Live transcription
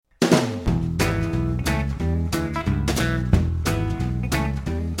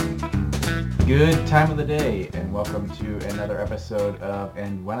Good time of the day, and welcome to another episode of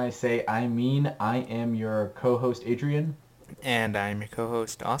And When I Say I Mean, I am your co-host Adrian. And I'm your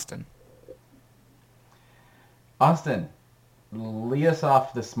co-host, Austin. Austin, lead us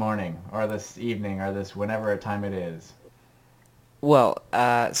off this morning, or this evening, or this whenever time it is. Well,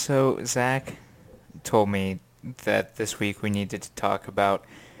 so Zach told me that this week we needed to talk about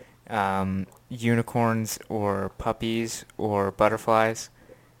unicorns or puppies or butterflies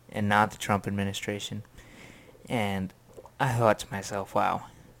and not the Trump administration. And I thought to myself, wow,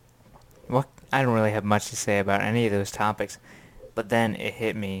 I don't really have much to say about any of those topics. But then it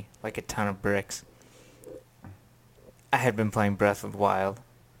hit me like a ton of bricks. I had been playing Breath of the Wild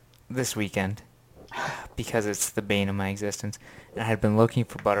this weekend because it's the bane of my existence. And I had been looking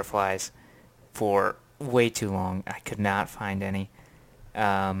for butterflies for way too long. I could not find any.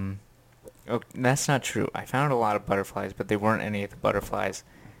 That's not true. I found a lot of butterflies, but they weren't any of the butterflies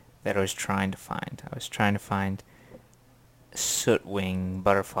that I was trying to find. I was trying to find sootwing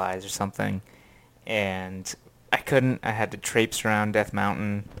butterflies or something, and I couldn't. I had to traipse around Death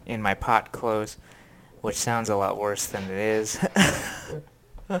Mountain in my pot clothes, which sounds a lot worse than it is.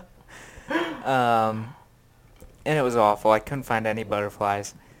 And it was awful. I couldn't find any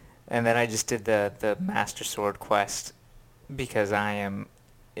butterflies. And then I just did the Master Sword quest because I am,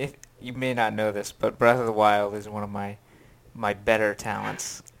 if you may not know this, but Breath of the Wild is one of my better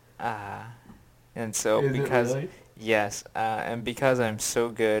talents. And so Is because it really? yes, and because I'm so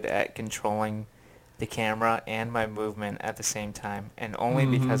good at controlling the camera and my movement at the same time, and only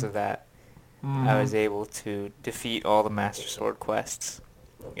because of that, I was able to defeat all the Master Sword quests.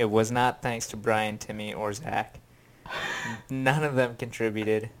 It was not thanks to Brian, Timmy, or Zach. None of them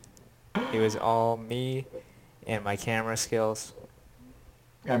contributed. It was all me and my camera skills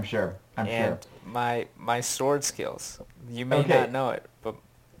I'm sure. and my sword skills. You may Okay. not know it, but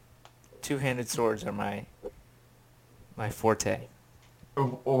two-handed swords are my forte.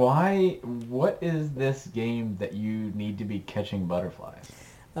 Why? What is this game that you need to be catching butterflies?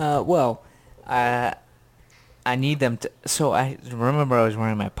 Well, I need them to. So I remember I was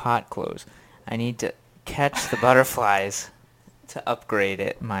wearing my pot clothes. I need to catch the butterflies to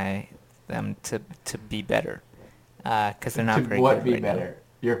upgrade them to be better. 'Cause they're not To very what good be right better?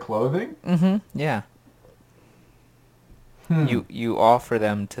 Your clothing? now. Mm-hmm. Yeah. You offer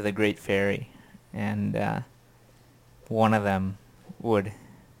them to the Great Fairy, and one of them would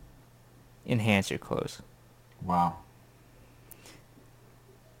enhance your clothes. Wow.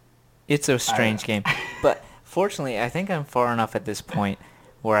 It's a strange game, but fortunately, I think I'm far enough at this point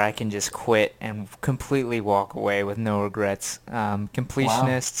where I can just quit and completely walk away with no regrets.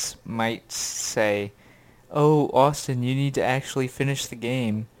 Completionists might say, "Oh, Austin, you need to actually finish the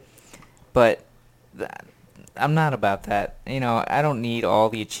game," but I'm not about that. You know, I don't need all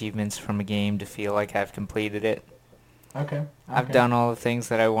the achievements from a game to feel like I've completed it. Okay. I've done all the things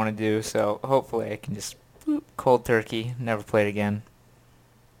that I want to do, so hopefully I can just cold turkey, never play it again.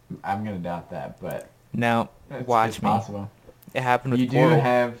 I'm gonna doubt that, but No, watch it's me. possible. It happened with You do Portal.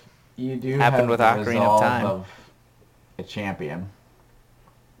 have happened Happened with the Ocarina of resolve Time. of a champion.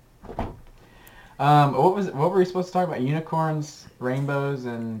 What were we supposed to talk about? Unicorns, rainbows,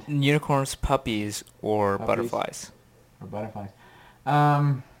 and Unicorns, puppies, or Puppies? butterflies. or butterflies.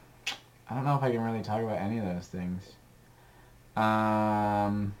 I don't know if I can really talk about any of those things.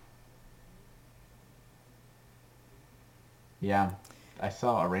 Yeah, I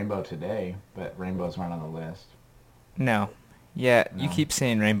saw a rainbow today, but rainbows weren't on the list. No. Yeah, you No. keep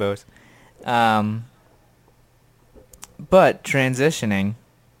saying rainbows. But transitioning,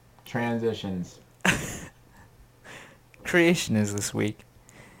 Transitions. creation is this week.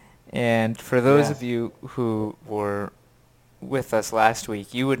 And for those Yes. of you who were with us last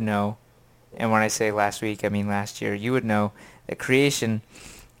week, you would know, and when I say last week, I mean last year, you would know that Creation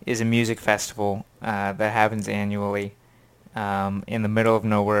is a music festival that happens annually in the middle of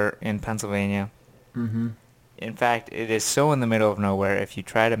nowhere in Pennsylvania. Mm-hmm. In fact, it is so in the middle of nowhere, if you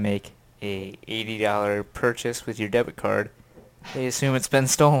try to make a $80 purchase with your debit card, they assume it's been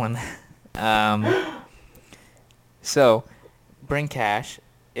stolen. So, bring cash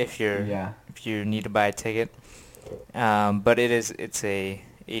if Yeah. you need to buy a ticket. But it's a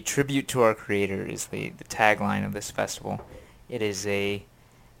tribute to our creator is the tagline of this festival. It is a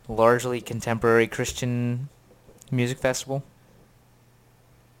largely contemporary Christian music festival.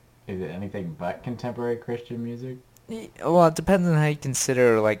 Is it anything but contemporary Christian music? Well, it depends on how you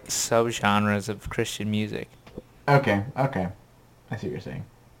consider like subgenres of Christian music. Okay. I see what you're saying.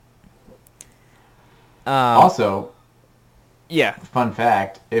 Um, Also, yeah, fun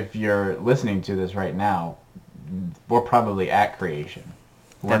fact, if you're listening to this right now, we're probably at creation.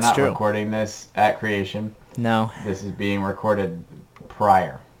 We're That's not true. recording this at Creation. No. This is being recorded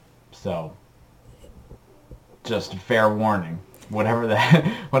prior. So, just fair warning. Whatever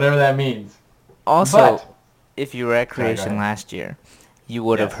that means. Also, But, if you were at Sorry, go Creation ahead. last year, you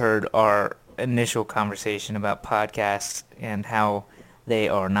would have Yes. heard our initial conversation about podcasts and how they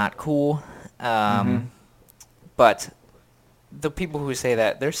are not cool. Mhm. But the people who say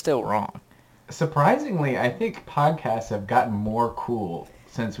that, they're still wrong. Surprisingly, I think podcasts have gotten more cool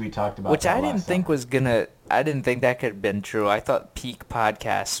since we talked about Which that I didn't last think summer. was gonna. I didn't think that could have been true. I thought peak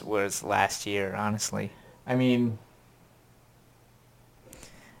podcasts was last year, honestly. I mean,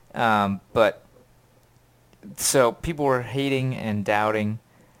 But so people were hating and doubting,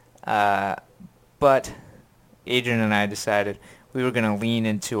 but Adrian and I decided we were gonna lean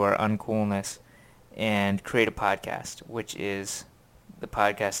into our uncoolness and create a podcast, which is the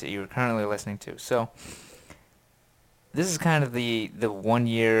podcast that you are currently listening to. So this is kind of the 1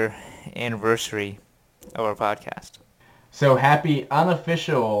 year anniversary of our podcast. so happy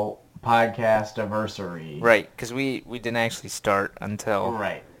unofficial podcast anniversary. Right, because we didn't actually start until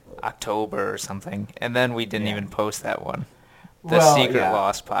Right. October or something, and then we didn't Yeah. even post that one. The Well, Secret yeah.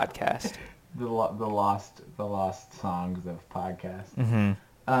 Lost podcast. The lost songs of podcasts.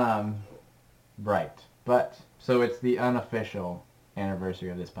 Mm-hmm. Right. But so it's the unofficial anniversary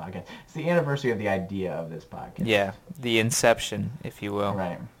of this podcast. It's the anniversary of the idea of this podcast. Yeah, the inception, if you will.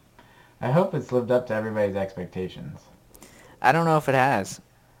 Right. I hope it's lived up to everybody's expectations. I don't know if it has.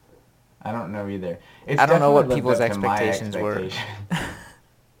 I don't know either. It's I don't know what definitely lived people's up to my expectations were. expectations.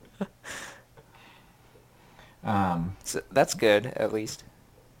 So that's good, at least.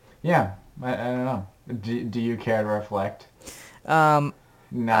 Yeah, I don't know. Do you care to reflect? Um,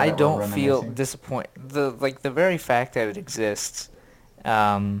 Now I that we're don't feel reminiscing? disappointed. The very fact that it exists,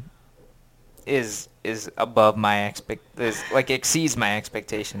 is above my exceeds my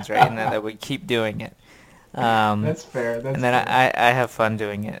expectations, right? And that we keep doing it. That's fair. That's And then fair. I have fun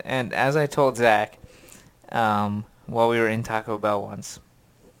doing it. And as I told Zach, while we were in Taco Bell once,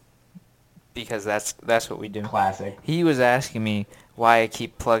 because that's what we do. Classic. He was asking me why I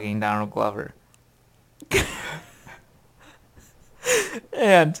keep plugging Donald Glover.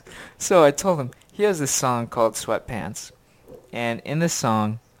 And so I told him he has this song called Sweatpants. And in this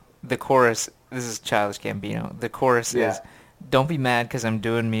song, the chorus, this is Childish Gambino, the chorus Yeah. is, "Don't be mad 'cause I'm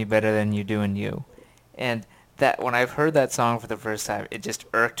doing me better than you doing you." And that when I've heard that song for the first time, it just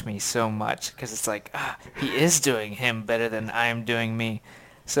irked me so much because it's like, he is doing him better than I am doing me.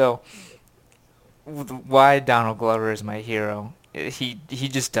 So why Donald Glover is my hero? He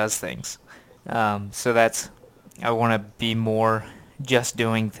just does things. So that's, I want to be more just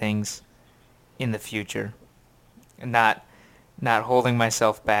doing things in the future, and not holding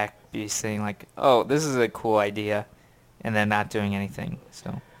myself back, be saying like, oh, this is a cool idea, and then not doing anything.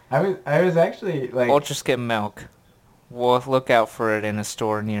 So I was actually like, Ultra Skim Milk, we'll look out for it in a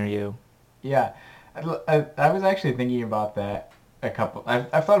store near you. yeah, I was actually thinking about that I've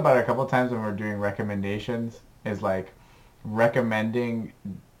thought about it a couple times when we're doing recommendations, is like recommending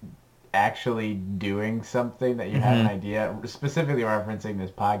actually doing something that you had an Mhm. idea, specifically referencing this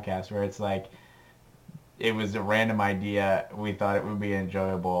podcast where it's like, it was a random idea, we thought it would be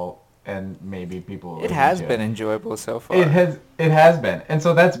enjoyable, and maybe people will It listen has to been enjoyable so far. It has been, and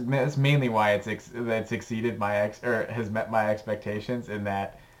so that's mainly why that's exceeded has met my expectations. In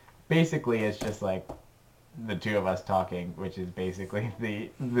that, basically, it's just like the two of us talking, which is basically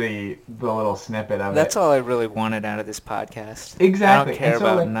the little snippet of That's it. all I really wanted out of this podcast. Exactly. I don't care And so,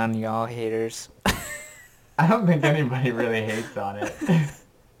 about like, none of y'all haters. I don't think anybody really hates on it.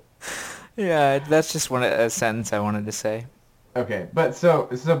 Yeah, that's just a sentence I wanted to say. Okay, but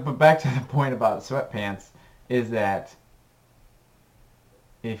but back to the point about sweatpants is that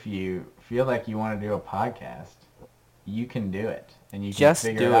if you feel like you want to do a podcast, you can do it, and you can Just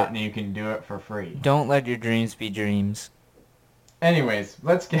figure do it out, it. and you can do it for free. Don't let your dreams be dreams. Anyways,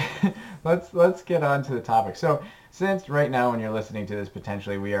 let's get let's get on to the topic. So, since right now when you're listening to this,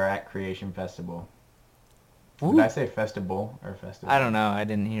 potentially we are at Creation Festival. Woo. Did I say festival or festival? I don't know. I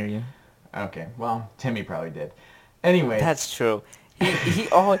didn't hear you. Okay, well, Timmy probably did. Anyway, That's true. He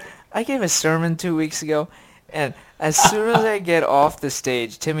always, I gave a sermon 2 weeks ago, and as soon as I get off the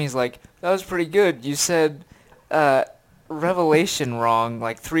stage, Timmy's like, "That was pretty good. You said Revelation wrong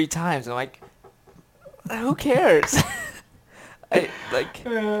like 3 times." I'm like, "Who cares?" I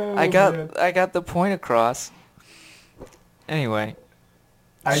man. got the point across. Anyway,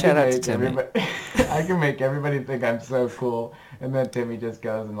 I shout can out to make Timmy. everybody. I can make everybody think I'm so cool, and then Timmy just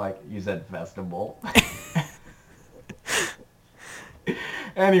goes and like, "You said festival."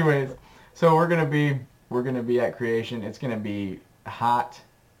 Anyways, so we're gonna be at Creation. It's gonna be hot.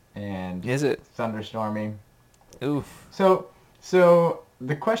 and Is it? thunderstormy. Ooh. So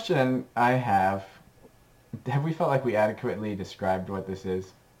the question I have we felt like we adequately described what this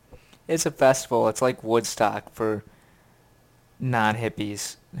is? It's a festival. It's like Woodstock for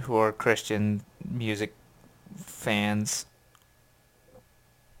non-hippies who are Christian music fans.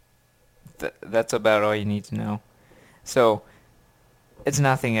 That's about all you need to know. So, it's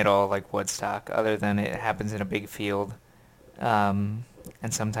nothing at all like Woodstock, other than it happens in a big field, and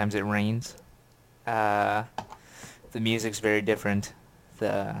sometimes it rains. Uh, the music's very different.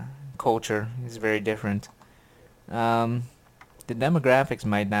 The culture is very different. Um, the demographics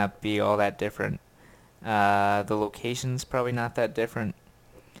might not be all that different. The location's probably not that different.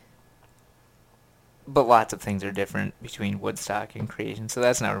 But lots of things are different between Woodstock and Creation, so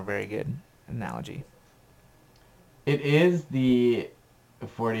that's not a very good analogy. It is the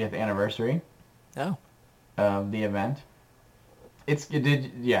 40th anniversary Oh. of the event.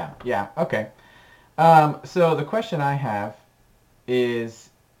 Yeah, okay. So the question I have is,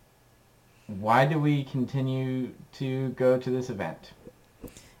 why do we continue to go to this event?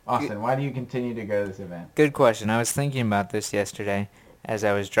 Austin, why do you continue to go to this event? Good question. I was thinking about this yesterday as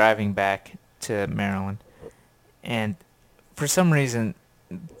I was driving back to Maryland, and for some reason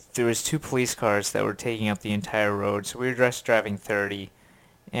there was 2 police cars that were taking up the entire road, so we were just driving 30,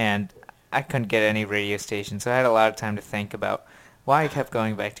 and I couldn't get any radio station, so I had a lot of time to think about why I kept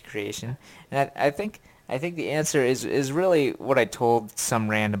going back to Creation. And I think the answer is really what I told some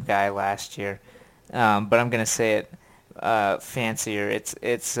random guy last year, but I'm gonna say it fancier.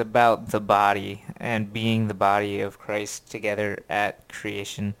 It's about the body and being the body of Christ together at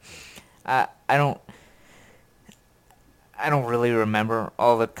Creation. I don't really remember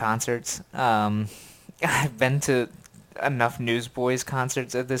all the concerts. I've been to enough Newsboys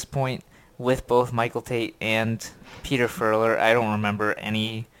concerts at this point with both Michael Tate and Peter Furler. I don't remember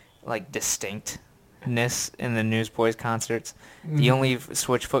any like distinctness in the Newsboys concerts. Mm-hmm. The only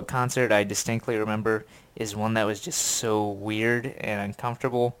Switchfoot concert I distinctly remember is one that was just so weird and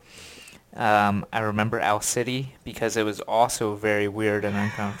uncomfortable. I remember Owl City because it was also very weird and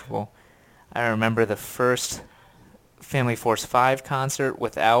uncomfortable. I remember the first Family Force 5 concert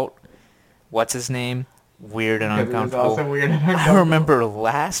without what's his name, weird and uncomfortable. It was also weird and uncomfortable. I remember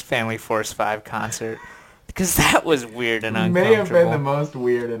last Family Force 5 concert because that was weird and uncomfortable. May have been the most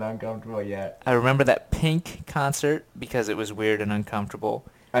weird and uncomfortable yet. I remember that Pink concert because it was weird and uncomfortable.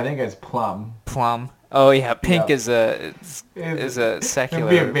 I think it's Plum. Plum. Oh yeah, Pink Yep. is a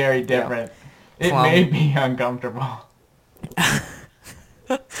secular. It'd be very different. Yeah. It may be uncomfortable.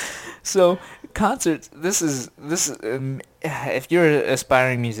 So concerts. This is if you're an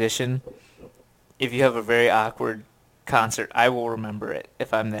aspiring musician, if you have a very awkward concert, I will remember it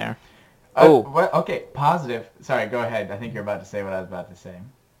if I'm there. What? Okay, positive. Sorry, go ahead. I think you're about to say what I was about to say.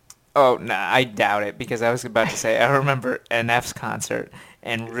 Oh, no, I doubt it because I was about to say I remember NF's concert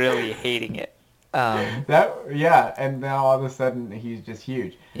and really hating it. And now all of a sudden he's just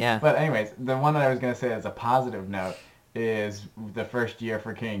huge. Yeah. But anyways, the one that I was gonna say as a positive note is the first year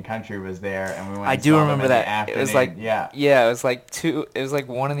for King and Country was there, and we went. I and do saw them remember in the that. It was like yeah. it was like 2. It was like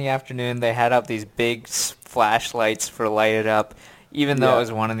 1 in the afternoon. They had up these big flashlights for light it up, even though Yeah. it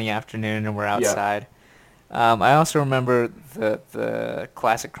was 1 in the afternoon and we're outside. I also remember the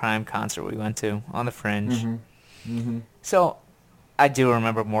Classic Crime concert we went to on the Fringe. Mm-hmm. Mm-hmm. So I do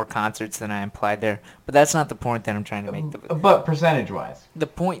remember more concerts than I implied there, but that's not the point that I'm trying to make. But percentage-wise, The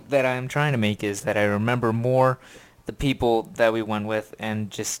point that I'm trying to make is that I remember more the people that we went with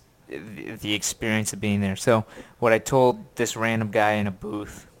and just the experience of being there. So what I told this random guy in a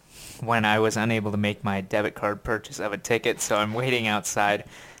booth when I was unable to make my debit card purchase of a ticket, so I'm waiting outside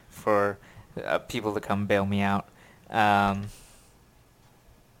for people to come bail me out.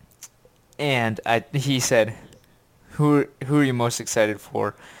 He said, who are you most excited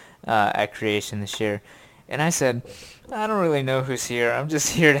for at Creation this year? And I said, I don't really know who's here. I'm just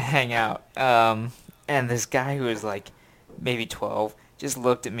here to hang out. And this guy who was like maybe 12 just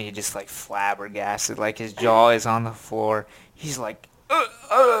looked at me just like flabbergasted, like his jaw is on the floor. He's like,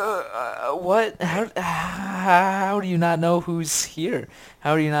 what? How do you not know who's here?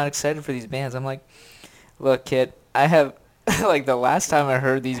 How are you not excited for these bands? I'm like, look, kid, I have, like the last time I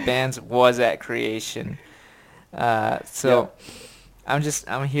heard these bands was at Creation. So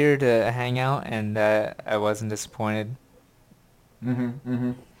I'm here to hang out, and I wasn't disappointed. Mm-hmm.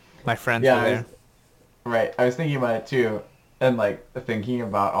 Mm-hmm. My friends were there. Right. I was thinking about it too, and like thinking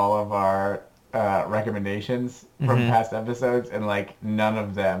about all of our recommendations from past episodes, and like none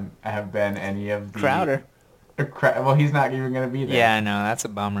of them have been any of the Crowder. Well, he's not even going to be there. Yeah, I know, that's a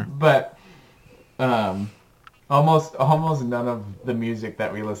bummer. But almost none of the music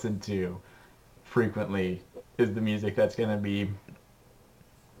that we listen to frequently is the music that's going to be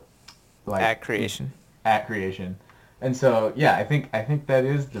like At creation. at creation. And so, yeah, I think that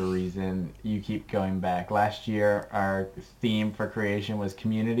is the reason you keep going back. Last year, our theme for creation was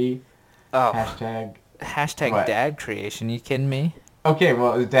community. Oh, Hashtag hashtag what? dad creation. You kidding me? Okay,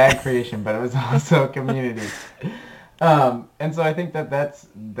 well, it was dad creation, but it was also community. And so I think that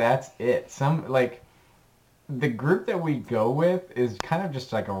that's it. Some like the group that we go with is kind of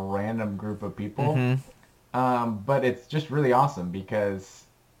just like a random group of people. Mm-hmm. But it's just really awesome because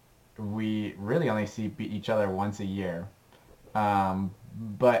we really only see each other once a year.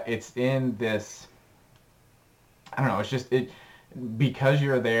 But it's in this, I don't know, it's just it because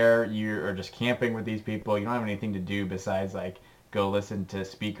you're there, you are just camping with these people. You don't have anything to do besides like go listen to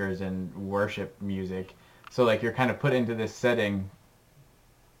speakers and worship music. So like you're kind of put into this setting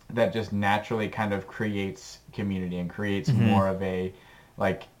that just naturally kind of creates community and creates Mm-hmm. more of a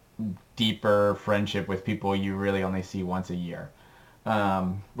like deeper friendship with people you really only see once a year,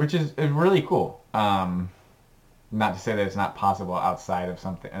 which is really cool. Not to say that it's not possible outside of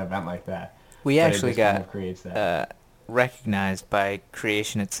something an event like that, We but it actually just kind got of creates that. recognized by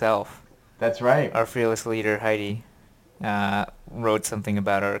creation itself. That's right. Our fearless leader Heidi wrote something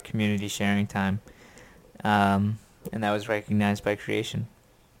about our community sharing time, and that was recognized by creation.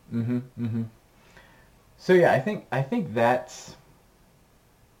 Mm-hmm. Mm-hmm. So yeah, I think that's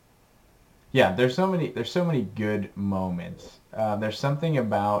yeah. There's so many good moments. There's something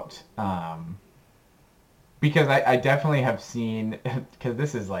about because I definitely have seen because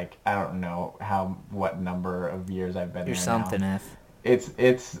this is like I don't know what number of years I've been You're there now. something, F.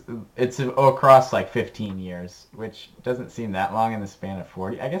 It's across like 15 years, which doesn't seem that long in the span of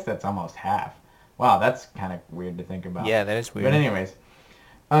 40. I guess that's almost half. Wow, that's kind of weird to think about. Yeah, that is But weird. anyways,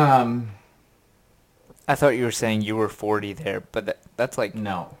 um, I thought you were saying you were 40 there, but that's like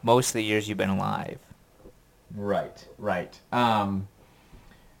no, most of the years you've been alive. right, right.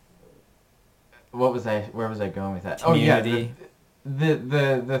 What was I? Where was I going with that? Oh yeah, Community.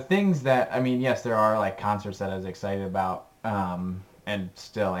 the things that I mean, yes, there are like concerts that I was excited about, and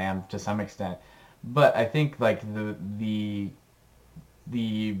still am to some extent. But I think like the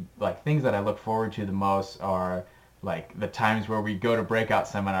like things that I look forward to the most are like the times where we go to breakout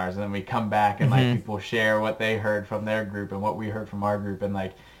seminars and then we come back and like Mm-hmm. people share what they heard from their group and what we heard from our group and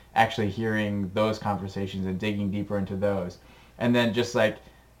like actually hearing those conversations and digging deeper into those. And then just like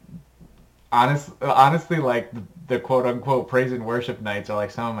honestly, like the quote unquote praise and worship nights are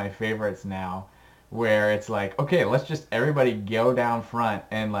like some of my favorites now, where it's like, okay, let's just everybody go down front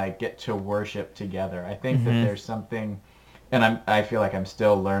and like get to worship together. I think that Mm-hmm. there's something, and I feel like I'm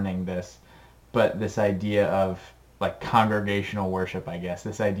still learning this, but this idea of like congregational worship, I guess,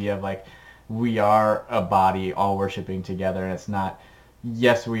 this idea of like we are a body all worshiping together, and it's not.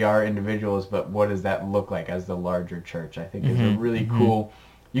 Yes, we are individuals, but what does that look like as the larger church? I think is a Mm-hmm. really Mm-hmm. cool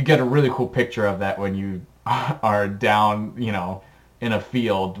you get a really cool picture of that when you are down, in a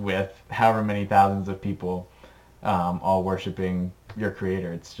field with however many thousands of people all worshiping your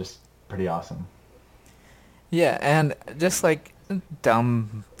creator. It's just pretty awesome. Yeah, and just like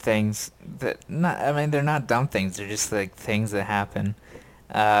dumb things that not I mean they're not dumb things, they're just like things that happen.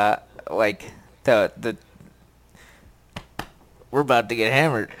 Uh like the we're about to get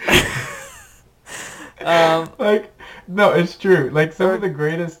hammered. um Like, no, it's true. Like some or of the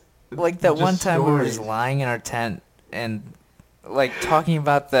greatest like that one just time we were just stories. lying in our tent and like talking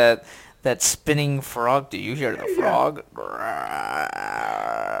about that spinning frog. Do you hear the Yeah. frog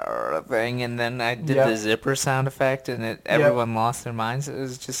thing? And then I did the Yep. zipper sound effect, and Yep. everyone lost their minds. It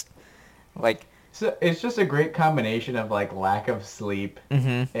was just like, So it's just a great combination of like lack of sleep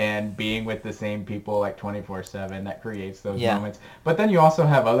mm-hmm, and being with the same people like 24/7 that creates those yeah, moments. But then you also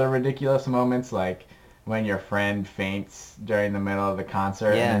have other ridiculous moments like when your friend faints during the middle of the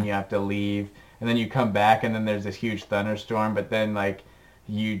concert and then yeah. you have to leave and then you come back and then there's this huge thunderstorm but then like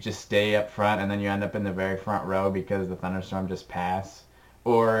you just stay up front and then you end up in the very front row because the thunderstorm just passed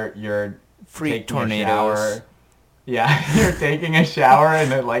or you're Freak taking a tornadoes. shower. Yeah, you're taking a shower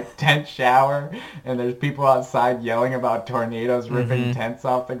in a like tent shower, and there's people outside yelling about tornadoes ripping Mm-hmm, tents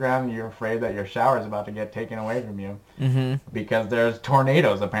off the ground, and you're afraid that your shower is about to get taken away from you mm-hmm. because there's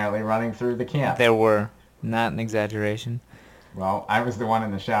tornadoes apparently running through the camp. There were, not an exaggeration. Well, I was the one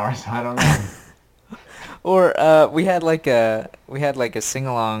in the shower, so I don't know. Or we had like a sing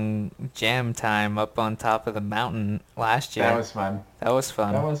along jam time up on top of the mountain last year. That was fun. That was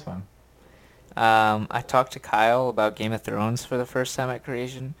fun. That was fun. I talked to Kyle about Game of Thrones for the first time at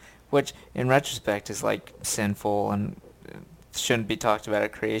Creation, which in retrospect is like sinful and shouldn't be talked about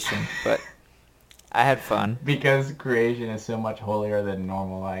at Creation. But I had fun. Because creation is so much holier than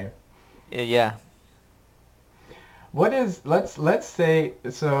normal life. Yeah. What is let's say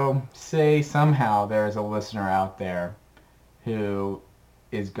so say somehow there's a listener out there who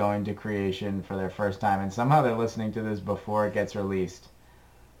is going to creation for their first time and somehow they're listening to this before it gets released.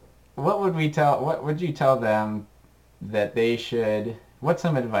 What would you tell them that they should what's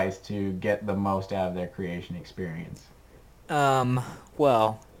some advice to get the most out of their creation experience?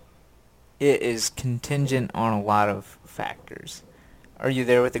 Well, it is contingent on a lot of factors. Are you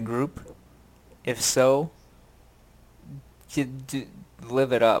there with a group? If so,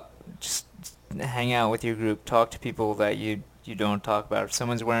 live it up. Just hang out with your group. Talk to people that you don't talk about. If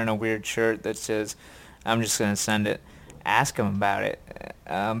someone's wearing a weird shirt that says, "I'm just gonna send it," ask them about it,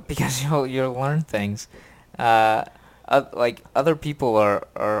 because you'll learn things. Uh, like other people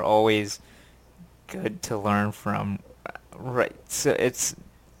are always good to learn from. Right. So it's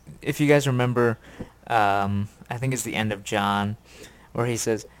if you guys remember, I think it's the end of John, where he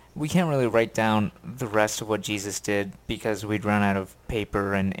says, we can't really write down the rest of what Jesus did because we'd run out of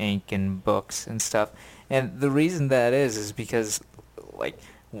paper and ink and books and stuff. And the reason that is because, like,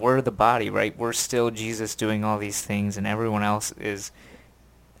 we're the body, right? We're still Jesus doing all these things, and everyone else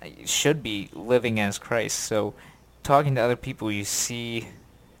should be living as Christ. So talking to other people, you see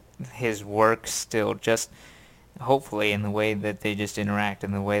his work still, just hopefully in the way that they just interact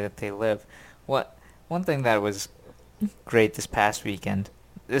and the way that they live. One thing that was great this past weekend,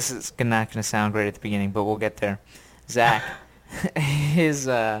 this is not going to sound great at the beginning, but we'll get there. Zach, his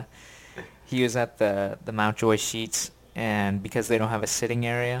he was at the Mountjoy Sheets, and because they don't have a sitting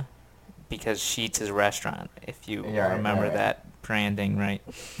area, because Sheets is a restaurant, if you remember that branding, right?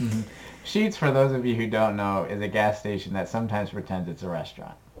 Mm-hmm. Sheets, for those of you who don't know, is a gas station that sometimes pretends it's a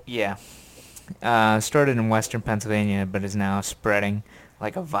restaurant. Yeah. Started in western Pennsylvania, but is now spreading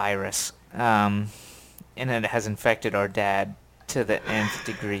like a virus. And it has infected our dad to the nth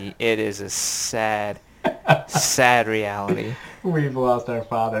degree. It is a sad, sad reality. We've lost our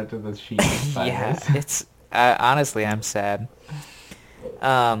father to the sheet virus. Yeah, it's honestly, I'm sad.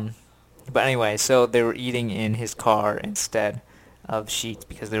 But anyway, so they were eating in his car instead of Sheets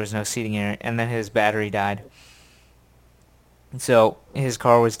because there was no seating area, and then his battery died. So his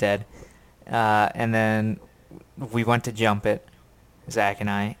car was dead, and then we went to jump it, Zach and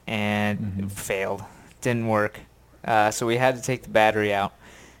I, and failed. Didn't work. So we had to take the battery out.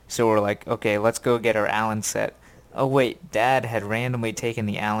 So we're like, okay, let's go get our Allen set. Oh wait, Dad had randomly taken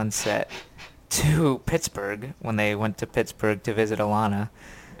the Allen set to Pittsburgh when they went to Pittsburgh to visit Alana.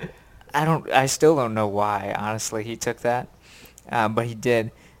 I still don't know why, honestly, he took that. But he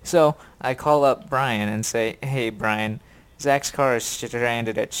did. So I call up Brian and say, hey, Brian, Zach's car is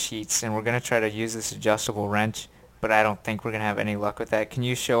stranded at Sheets, and we're going to try to use this adjustable wrench, but I don't think we're going to have any luck with that. Can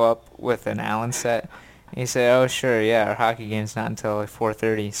you show up with an Allen set? And he said, oh, sure, yeah, our hockey game's not until like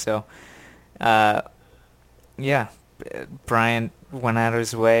 4:30. So, yeah, Brian went out of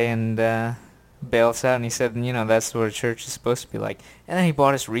his way and bailed us out, and he said, that's what a church is supposed to be like. And then he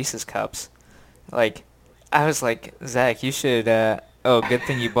bought us Reese's Cups. Like, I was like, Zach, you should, good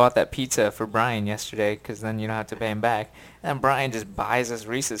thing you bought that pizza for Brian yesterday, because then you don't have to pay him back. And Brian just buys us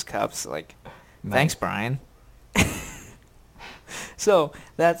Reese's Cups. Like, nice. Thanks, Brian. So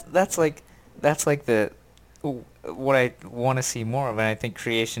that's like the what I want to see more of, and I think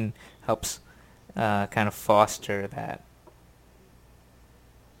creation helps kind of foster that.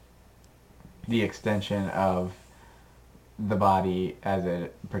 The extension of the body as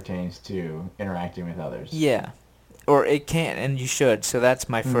it pertains to interacting with others. Yeah. Or it can, and you should. So that's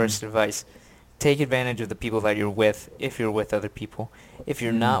my first advice. Take advantage of the people that you're with if you're with other people. If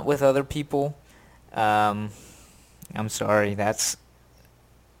you're not with other people, I'm sorry, that's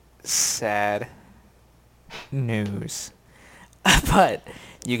sad news. But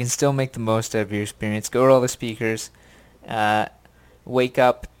you can still make the most of your experience. Go to all the speakers. Wake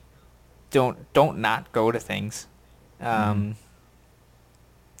up. Don't not go to things. Because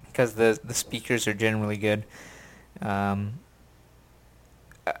the speakers are generally good. Some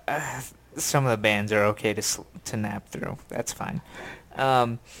of the bands are okay to nap through. That's fine.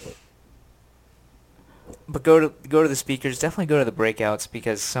 But go to the speakers. Definitely go to the breakouts,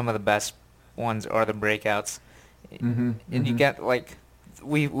 because some of the best ones are the breakouts. And you get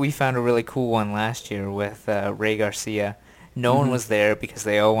we found a really cool one last year with Ray Garcia. No one was there because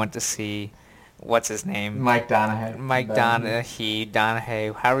they all went to see what's his name? Mike Donahue.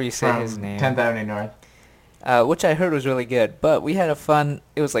 Donahue. However you say his name. 10th Avenue North. Which I heard was really good. But we had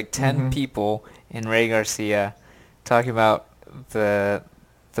it was like 10 people in Ray Garcia talking about the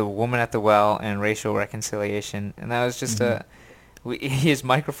woman at the well and racial reconciliation. And that was just his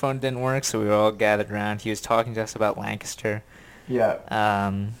microphone didn't work, so we were all gathered around. He was talking to us about Lancaster. Yeah.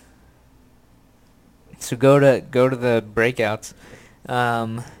 So go to the breakouts.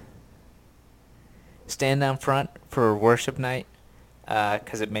 Stand down front for worship night,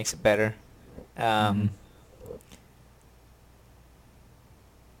 'cause it makes it better. Mhm.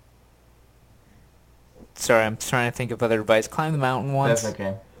 Sorry, I'm trying to think of other advice. Climb the mountain once. That's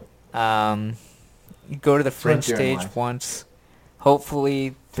okay. Go to the It's worth fringe doing stage once. once.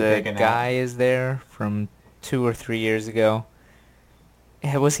 Hopefully To the take a nap. guy is there from 2 or 3 years ago.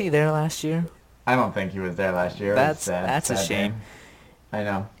 Yeah, was he there last year? I don't think he was there last year. It was That's a sad day. shame. I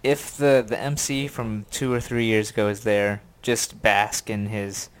know. If the MC from 2 or 3 years ago is there, just bask in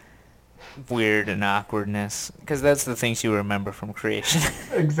his weird and awkwardness, because that's the things you remember from creation.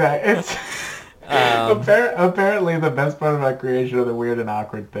 Exactly. It's apparently the best part about creation are the weird and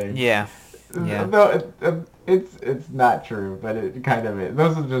awkward things. Yeah. Yeah. Though it's not true, but it kind of is.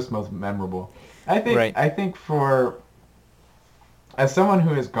 Those are just most memorable. Right. I think for as someone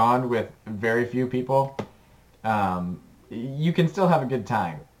who has gone with very few people, you can still have a good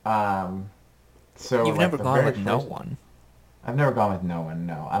time. So You've like never the gone very with no first- one. I've never gone with no one.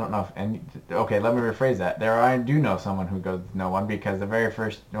 No, I don't know if any. Okay, let me rephrase that. I do know someone who goes with no one because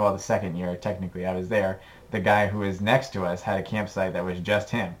the second year technically I was there. The guy who was next to us had a campsite that was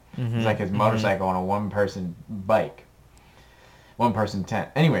just him. It was like his motorcycle on a one-person bike, one-person tent.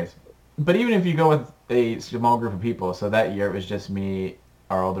 Anyways, but even if you go with a small group of people, so that year it was just me,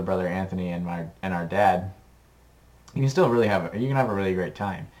 our older brother Anthony, and our dad. You can still you can have a really great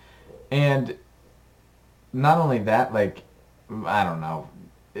time, and not only that, like I don't know,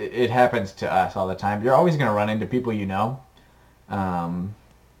 it happens to us all the time. You're always gonna run into people you know.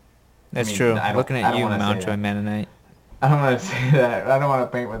 That's mean, true. I Looking don't at you, wanna say Mountjoy that. Mennonite. I don't want to say that. I don't want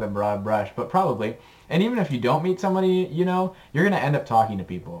to paint with a broad brush, but probably. And even if you don't meet somebody you know, you're gonna end up talking to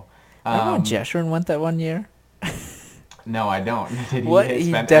people. Remember when Jeshurun went that one year? No, I don't. Did What? he He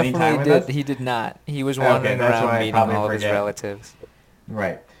spend any time definitely with did. us? He did not. He was Okay, wandering that's around why I meeting probably all of his forget. relatives.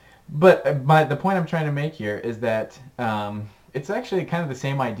 Right. But the point I'm trying to make here is that it's actually kind of the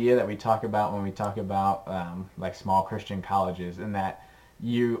same idea that we talk about when we talk about like small Christian colleges, in that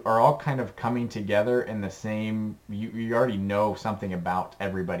you are all kind of coming together in the same. You already know something about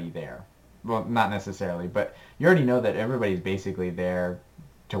everybody there. Well, not necessarily, but you already know that everybody's basically there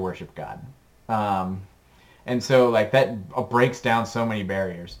to worship God. And so like that breaks down so many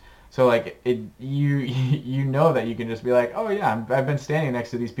barriers. So like you know that you can just be like, oh yeah, I've been standing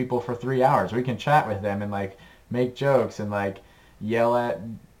next to these people for 3 hours. We can chat with them and like make jokes and like yell at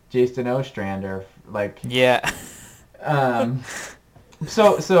Jason Ostrander like Yeah. um.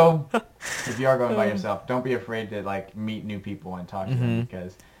 So if you are going by yourself, don't be afraid to like meet new people and talk to them,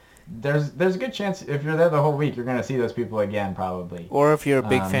 because there's a good chance if you're there the whole week you're gonna see those people again probably. Or if you're a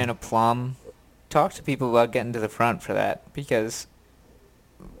big Um, fan of Plum, talk to people about getting to the front for that, because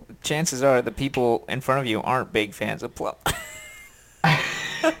chances are the people in front of you aren't big fans of Plum.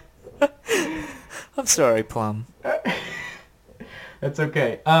 I'm sorry, Plum. That's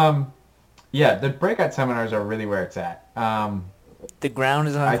okay. Yeah, the breakout seminars are really where it's at. The ground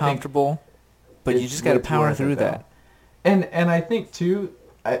is I think uncomfortable, but you it's just got to power worth it, through though. that. And I think too,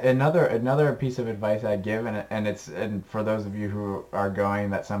 another piece of advice I'd give, and for those of you who are going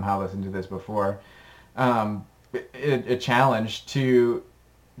that somehow listened to this before, a challenge to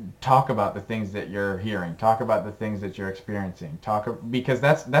talk about the things that you're hearing, talk about the things that you're experiencing, because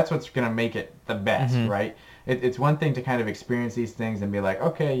that's what's gonna make it the best, right? It's one thing to kind of experience these things and be like,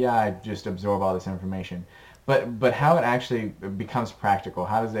 okay, yeah, I just absorb all this information. But how it actually becomes practical,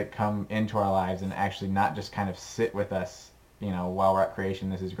 how does it come into our lives and actually not just kind of sit with us, while we're at creation,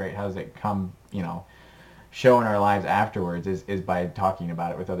 this is great. How does it come, show in our lives afterwards is by talking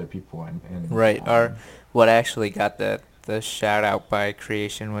about it with other people. And Right. What actually got the shout out by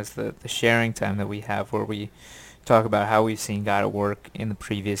creation was the sharing time that we have, where we talk about how we've seen God at work in the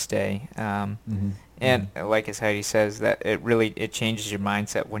previous day. And like as Heidi says, that it changes your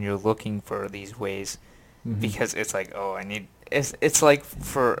mindset when you're looking for these ways, because it's like, oh, it's like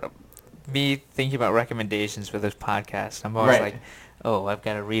for me thinking about recommendations for this podcast. I'm always Right. like, oh, I've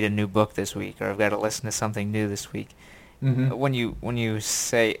got to read a new book this week, or I've got to listen to something new this week. When you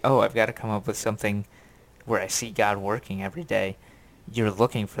say, oh, I've got to come up with something where I see God working every day, you're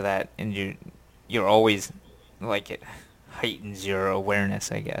looking for that, and you're always like, it heightens your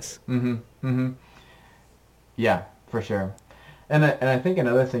awareness, I guess. Yeah, for sure. And I think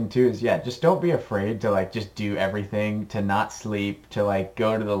another thing too is, yeah, just don't be afraid to like just do everything, to not sleep, to like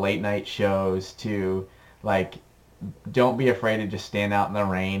go to the late night shows, to like don't be afraid to just stand out in the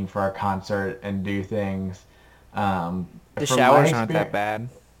rain for a concert and do things. The from my showers aren't that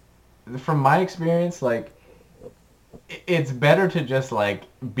experience, bad. from my experience, like it's better to just like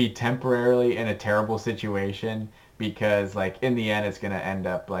be temporarily in a terrible situation because like in the end it's gonna end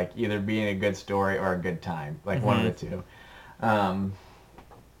up like either being a good story or a good time, like one of Hmm. the two. Um,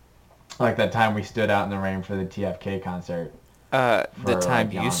 like that time we stood out in the rain for the TFK concert The for time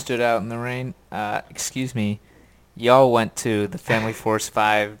like you yon. stood out in the rain, excuse me, y'all went to the Family Force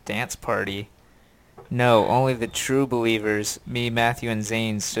 5 dance party. No, only the true believers, me, Matthew, and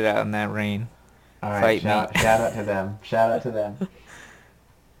Zane, stood out in that rain. All right, Fight me. shout out to them. Shout out to them.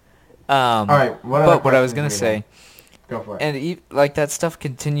 All Um, right, what other but what I was questions do gonna we have? say, Go for it. and like that stuff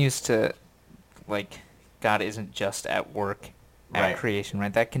continues to, like, God isn't just at work at Right. creation,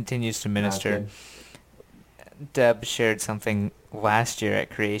 right? That continues to No, that's minister. good. Deb shared something last year at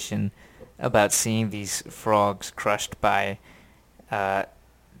creation about seeing these frogs crushed by uh,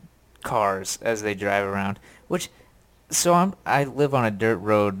 cars as they drive around. Which, so I live on a dirt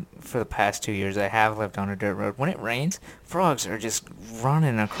road for the past 2 years. I have lived on a dirt road. When it rains, frogs are just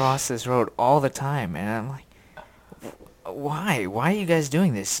running across this road all the time, and I'm like, why? Why are you guys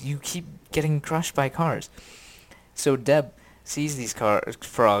doing this? You keep getting crushed by cars. So Deb sees these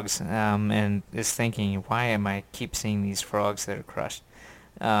frogs and is thinking, why am I keep seeing these frogs that are crushed?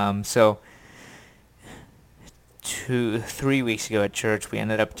 So 3 weeks ago at church, we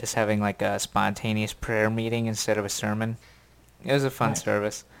ended up just having like a spontaneous prayer meeting instead of a sermon. It was a fun Nice.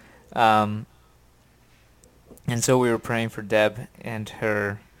 service. Um, and so we were praying for Deb and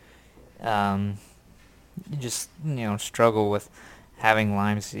her um, just, struggle with having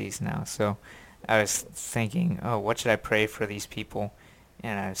Lyme disease now. So I was thinking, oh, what should I pray for these people?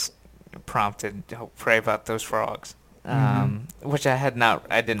 And I was prompted to pray about those frogs. Mm-hmm. Which I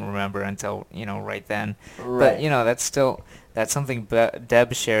didn't remember until, right then. But, Right. that's something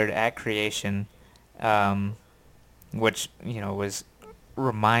Deb shared at creation, which, was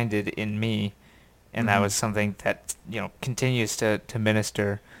reminded in me. And that Mm-hmm. was something that, continues to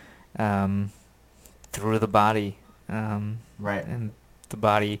minister, through the body, Right. and the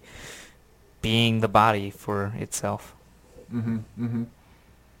body being the body for itself. Mm-hmm. Mm-hmm.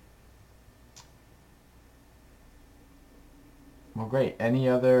 Well, great. Any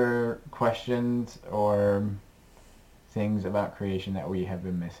other questions or things about creation that we have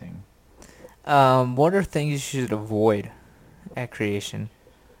been missing? What are things you should avoid at creation?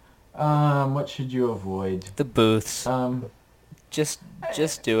 What should you avoid? The booths. Um, Just I-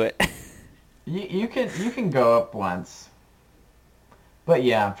 just do it. you can go up once, but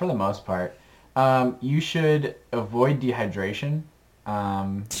yeah, for the most part, you should avoid dehydration.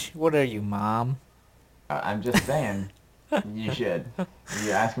 Um, What are you, Mom? I'm just saying, you should.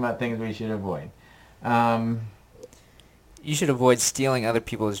 You're asking about things we should avoid. Um, You should avoid stealing other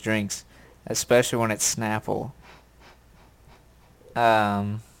people's drinks, especially when it's Snapple.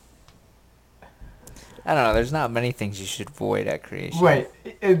 Um, I don't know. There's not many things you should avoid at creation. Right.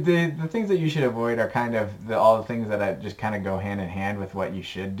 The things that you should avoid are kind of all the things that just kind of go hand in hand with what you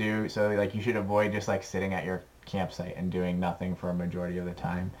should do. So like you should avoid just like sitting at your campsite and doing nothing for a majority of the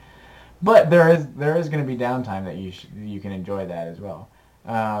time. But there is going to be downtime that you can enjoy that as well.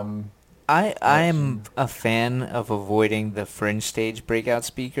 Um, I which am a fan of avoiding the fringe stage breakout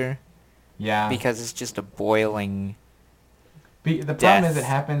speaker yeah. because it's just a boiling The problem is it death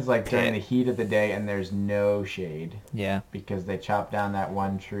happens like during pit. the heat of the day and there's no shade Yeah. because they chopped down that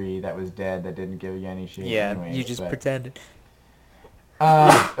one tree that was dead that didn't give you any shade Yeah, you anyways. just But pretended.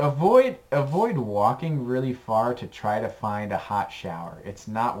 avoid walking really far to try to find a hot shower. It's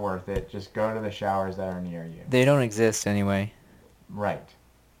not worth it. Just go to the showers that are near you. They don't exist anyway. Right.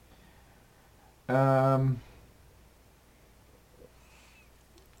 Um,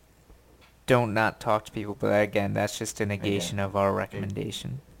 Don't not talk to people, but again, that's just a negation of our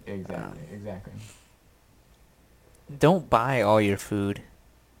recommendation. exactly. Don't buy all your food.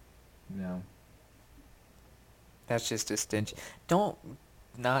 No. That's just a stench. Don't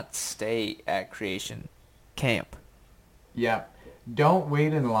not stay at creation. Camp. Yeah. Don't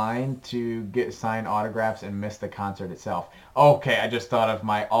wait in line to get signed autographs and miss the concert itself. Okay, I just thought of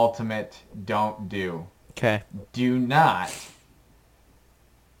my ultimate don't do. Okay. Do not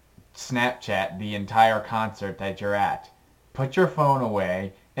Snapchat the entire concert that you're at. Put your phone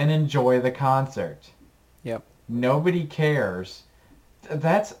away and enjoy the concert. Yep. Nobody cares.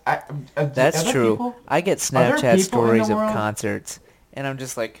 That's That's other true. people- I get other Snapchat people in the stories of world- concerts, and I'm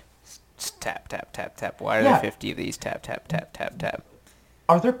just like, tap, tap, tap, tap. Why are Yeah. there 50 of these? Tap, tap, tap, tap, tap.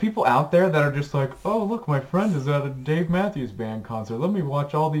 Are there people out there that are just like, oh look, my friend is at a Dave Matthews Band concert. Let me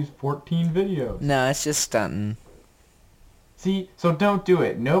watch all these 14 videos. No, it's just stunting. See, so don't do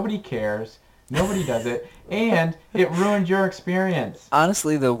it. Nobody cares. Nobody does it, and it ruined your experience.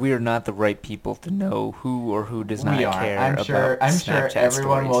 Honestly, though, we are not the right people to know who or who does We not aren't. care about I'm sure Snapchat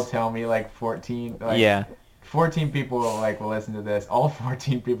everyone will stories. tell me like Yeah. 14 people will listen to this. All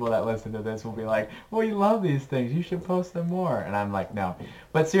 14 people that listen to this will be like, "Well, you love these things. You should post them more." And I'm like, "No."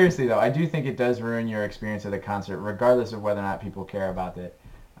 But seriously though, I do think it does ruin your experience of the concert, regardless of whether or not people care about it.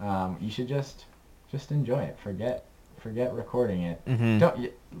 You should just enjoy it. Forget recording it. Hmm. Don't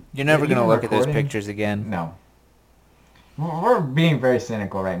You're never going to even look at those recording. pictures again. No. We're being very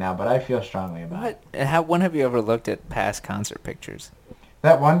cynical right now, but I feel strongly about it. What? When have you ever looked at past concert pictures?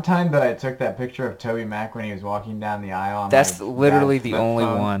 That one time that I took that picture of Toby Mac when he was walking down the aisle on That's my literally dad's the flip only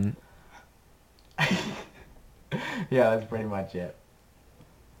phone. one. Yeah, that's pretty much it.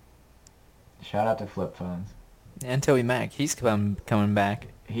 Shout out to flip phones. And Toby Mac, he's coming back.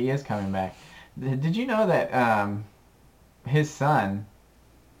 He is coming back. Did you know that his son,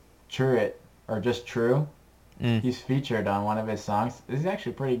 Truett, or just True, Mm. he's featured on one of his songs? This is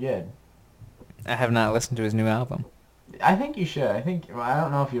actually pretty good. I have not listened to his new album. I think you should. I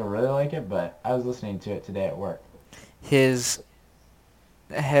don't know if you'll really like it, but I was listening to it today at work. His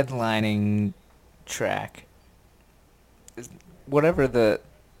headlining track, whatever the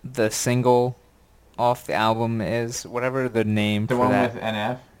single off the album is, whatever the name The for one that. with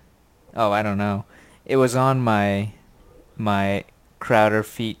NF? Oh, I don't know. It was on my Crowder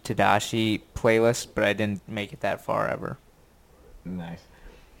feat Tadashi playlist, but I didn't make it that far ever. Nice.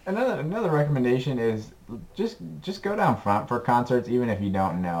 Another recommendation is just go down front for concerts, even if you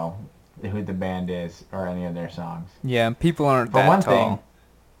don't know who the band is or any of their songs. Yeah, people aren't For that one tall.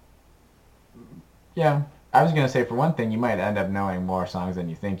 Yeah, I was gonna say for one thing, you might end up knowing more songs than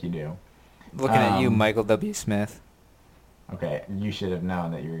you think you do. Looking at you, Um, Michael W. Smith. Okay, you should have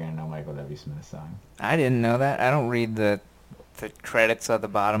known that you were gonna know Michael W. Smith's song. I didn't know that. I don't read the credits at the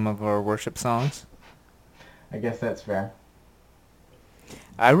bottom of our worship songs. I guess that's fair.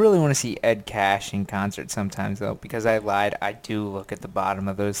 I really want to see Ed Cash in concert sometimes, though, because I lied. I do look at the bottom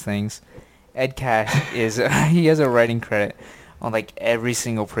of those things. Ed Cash he has a writing credit on like every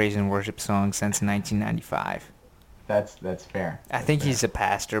single praise and worship song since 1995. That's fair. I think he's a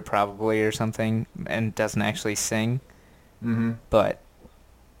pastor probably or something and doesn't actually sing. Mm-hmm. But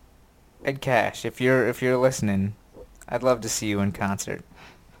Ed Cash, if you're listening, I'd love to see you in concert.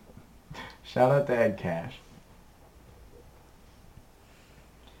 Shout out to Ed Cash.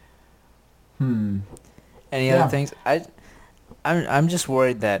 Any Yeah. other things? I'm just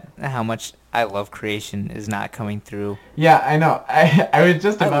worried that how much I love creation is not coming through. Yeah, I know. I was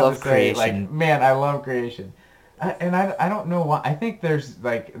just I about love to say, creation. like, man, I love creation. I don't know why. I think there's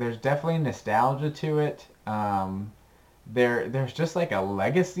definitely nostalgia to it. There's just like a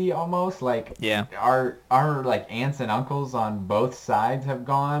legacy almost. Like Yeah. our like aunts and uncles on both sides have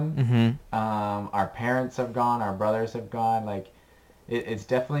gone. Mm-hmm. Our parents have gone. Our brothers have gone. Like it's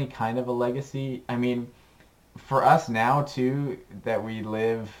definitely kind of a legacy. I mean, for us now too, that we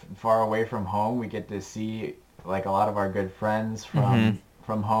live far away from home, we get to see like a lot of our good friends from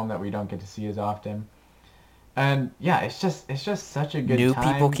home that we don't get to see as often. And yeah, it's just such a good New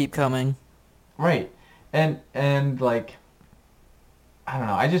time. people keep coming. Right. And like I don't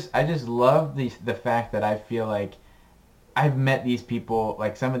know, I just love the fact that I feel like I've met these people,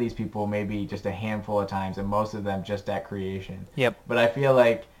 like some of these people maybe just a handful of times and most of them just at creation. Yep. But I feel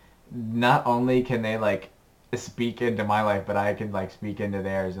like not only can they like speak into my life, but I can like speak into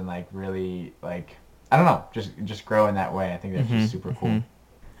theirs and like really like I don't know, just grow in that way. I think that's just super cool.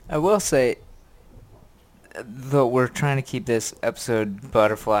 I will say, though we're trying to keep this episode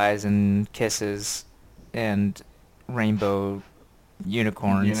butterflies and kisses and rainbow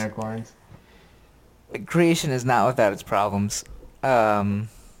unicorns. Unicorns. Creation is not without its problems.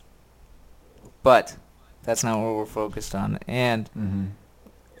 But that's not what we're focused on. And Mm-hmm.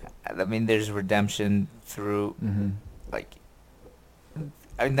 I mean, there's redemption through, Mm-hmm. like,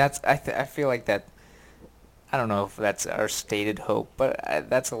 I mean, I feel like that, I don't know if that's our stated hope, but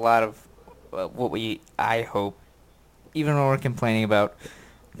that's a lot of what I hope, even when we're complaining about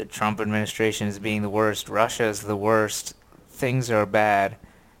the Trump administration as being the worst, Russia is the worst, things are bad.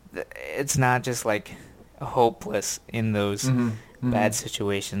 It's not just like hopeless in those bad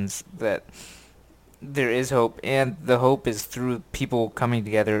situations, that there is hope, and the hope is through people coming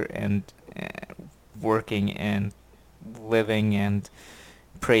together and working and living and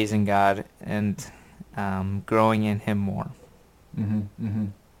praising God and growing in Him more.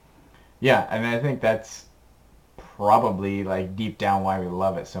 Yeah, and I think that's probably like deep down why we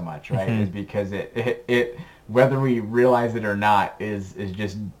love it so much, right? Is because it whether we realize it or not is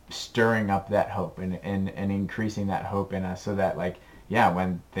just stirring up that hope and increasing that hope in us so that like yeah,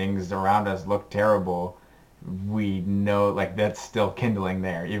 when things around us look terrible, we know like that's still kindling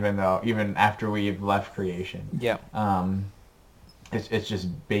there, even after we've left creation. Yeah. Um, it's just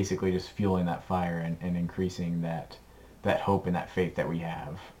basically just fueling that fire and increasing that hope and that faith that we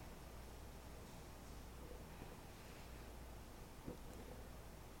have.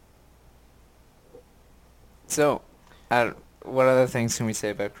 So, what other things can we say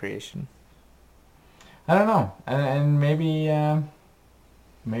about creation? I don't know, and maybe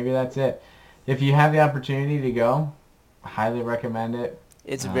that's it. If you have the opportunity to go, highly recommend it.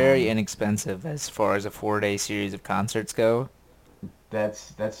 It's very Um, inexpensive as far as a 4-day series of concerts go.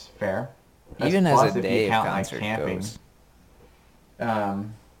 that's fair. That's Even as a plus if you day of count like concert camping. goes.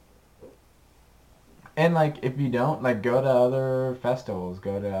 Um, and like if you don't like go to other festivals,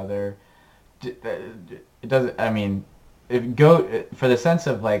 go to other. It doesn't. I mean, if go for the sense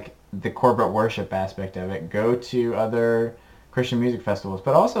of like the corporate worship aspect of it, go to other Christian music festivals,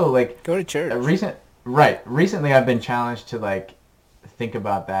 but also like Go to a church. recent right recently I've been challenged to like think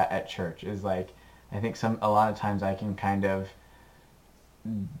about that at church is like I think a lot of times I can kind of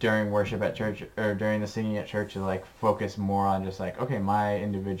during worship at church or during the singing at church to like focus more on just like okay my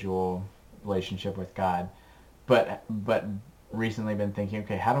individual relationship with God, but recently been thinking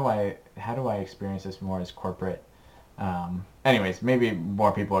okay how do I experience this more as corporate. Anyways, maybe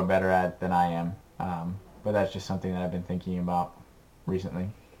more people are better at it than I am, but that's just something that I've been thinking about recently.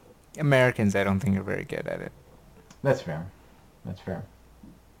 Americans, I don't think, are very good at it. That's fair. That's fair.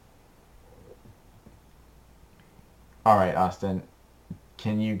 All right, Austin.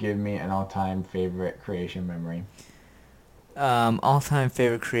 Can you give me an all-time favorite creation memory? All-time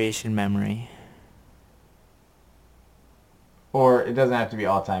favorite creation memory. Or it doesn't have to be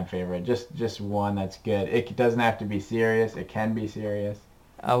all-time favorite. Just one that's good. It doesn't have to be serious. It can be serious.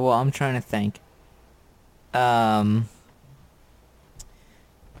 Well, I'm trying to think. Um,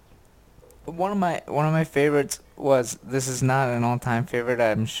 one of my favorites was, this is not an all-time favorite,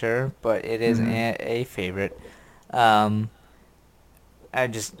 I'm sure, but it is Mm-hmm. a favorite. Um, I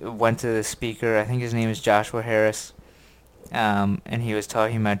just went to the speaker. I think his name is Joshua Harris. And he was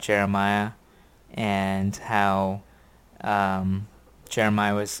talking about Jeremiah and how um,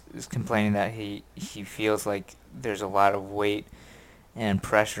 Jeremiah was complaining that he feels like there's a lot of weight and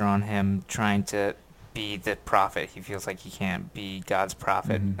pressure on him trying to be the prophet. He feels like he can't be God's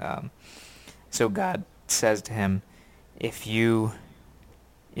prophet. Mm-hmm. So God says to him, if you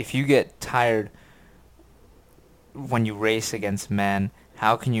get tired when you race against men,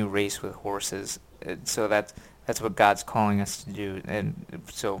 how can you race with horses? So that's what God's calling us to do, and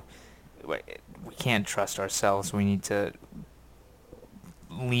so we can't trust ourselves. We need to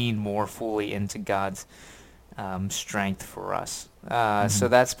lean more fully into God's strength for us. Mm-hmm. So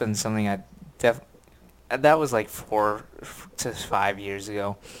that's been something that was like 4 to 5 years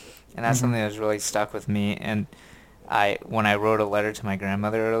ago, and that's Mm-hmm. something that's really stuck with me. And when I wrote a letter to my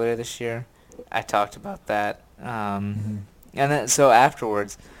grandmother earlier this year, I talked about that. Mm-hmm. And then so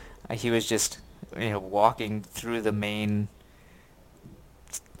afterwards, he was just walking through the main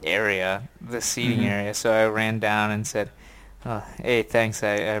area, the seating Mm-hmm. area. So I ran down and said, oh, "Hey, thanks. I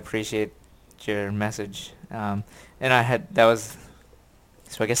appreciate your message." And that was,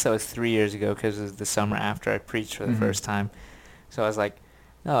 so I guess that was 3 years ago because it was the summer after I preached for the Mm-hmm. first time. So I was like,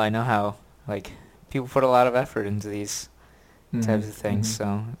 "Oh, I know how like people put a lot of effort into these Mm-hmm. types of things. Mm-hmm.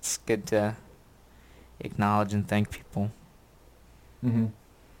 So it's good to acknowledge and thank people." Mm-hmm.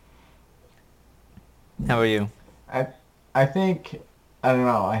 How about you? I I think I don't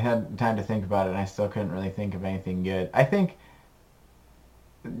know. I had time to think about it, and I still couldn't really think of anything good. I think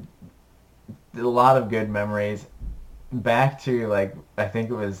a lot of good memories. Back to like I think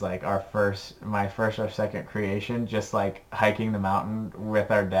it was like my first or second creation, just like hiking the mountain with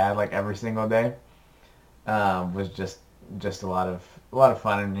our dad like every single day, was just a lot of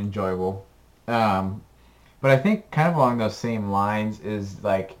fun and enjoyable. Um, but I think kind of along those same lines is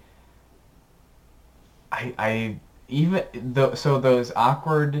like I even so those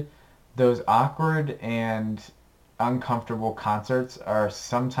awkward and uncomfortable concerts are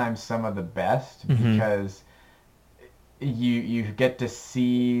sometimes some of the best Mm-hmm. because you get to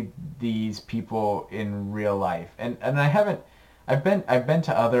see these people in real life. And I've been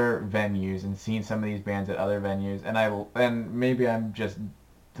to other venues and seen some of these bands at other venues, and maybe I'm just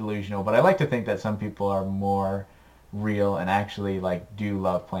delusional, but I like to think that some people are more real and actually like do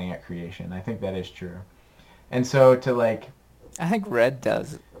love playing at Creation. I think that is true. And so to like I think Red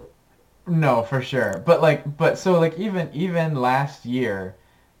does. no, for sure. But so like even last year,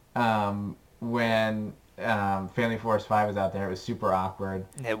 when Family Force 5 was out there, it was super awkward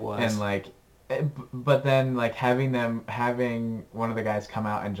It and was. like But then like having one of the guys come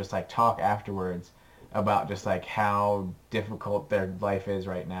out and just like talk afterwards about just like how difficult their life is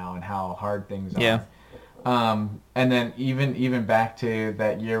right now and how hard things Yeah. are. And then even back to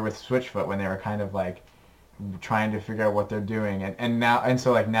that year with Switchfoot when they were kind of like trying to figure out what they're doing, and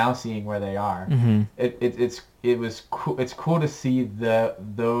so like now seeing where they are, Mm-hmm. it was cool. It's cool to see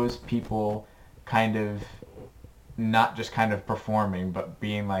those people kind of not just kind of performing, but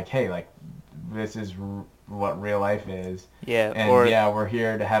being like, hey, like this is what real life is, Yeah. and Or yeah, we're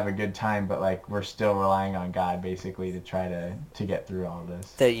here to have a good time, but like we're still relying on God basically to try to get through all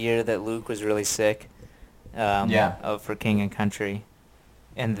this. that year that Luke was really sick, Yeah. of For King and Country,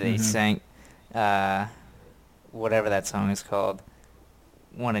 and they Mhm. sang, uh, whatever that song is called.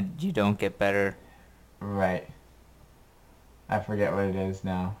 Wanted You Don't Get Better. Right. I forget what it is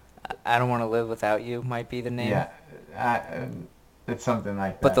now. I Don't Want to Live Without You might be the name. Yeah, it's something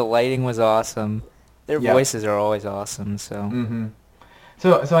like But the that. lighting was awesome. Their Yep. voices are always awesome. So Mhm.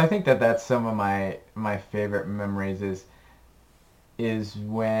 So I think that that's some of my favorite memories is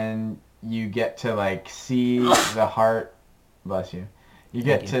when you get to like see the heart. Bless you. You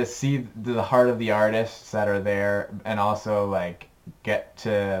thank get you. to see the heart of the artists that are there, and also like get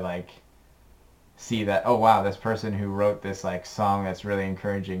to like see that, oh wow, this person who wrote this like song that's really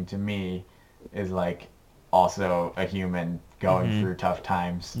encouraging to me is like also a human going Hmm. through tough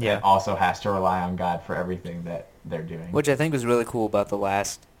times and Yeah. also has to rely on God for everything that they're doing. Which I think was really cool about the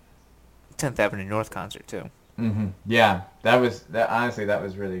last 10th Avenue North concert too. Yeah, that honestly that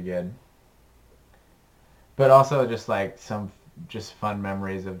was really good. But also just like some just fun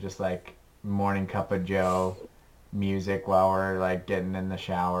memories of just like morning cup of Joe music while we're like getting in the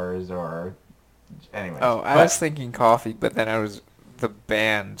showers or anyways. Oh, I was But thinking coffee, but then I was the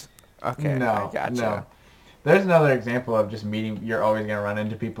band. Okay, I no, gotcha. no. There's another example of just meeting. You're always gonna run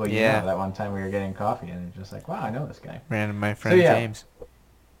into people you know. Yeah, That one time we were getting coffee, and it's just like, wow, I know this guy. ran into my So friend yeah. James.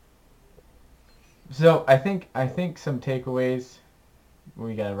 So I think some takeaways.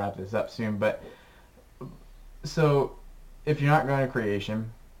 We gotta wrap this up soon, but so if you're not going to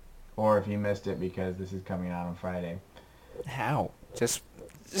creation, or if you missed it because this is coming out on Friday, How? Just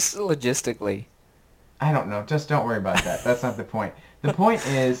logistically. I don't know. Just don't worry about that. That's not the point. The point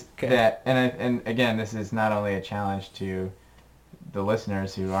is Okay. that, and again, this is not only a challenge to the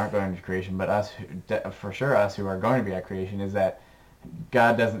listeners who aren't going to creation, but us, for sure, us who are going to be at creation, is that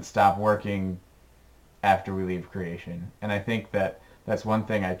God doesn't stop working after we leave creation. And I think that that's one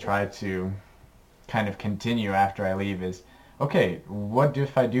thing I try to kind of continue after I leave is, okay, what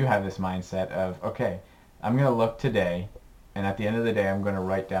if I do have this mindset of, okay, I'm going to look today, and at the end of the day, I'm going to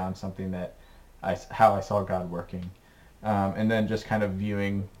write down something that how I saw God working. And then just kind of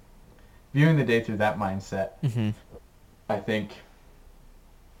viewing the day through that mindset, Mhm. I think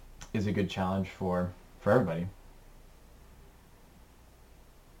is a good challenge for everybody.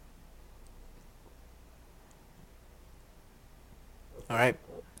 All right.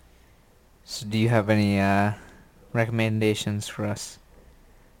 So, do you have any recommendations for us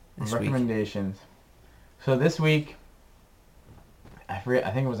this week? Recommendations. So this week, I forget.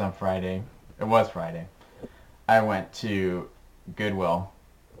 I think it was on Friday. It was Friday. I went to Goodwill,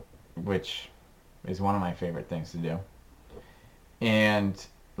 which is one of my favorite things to do. And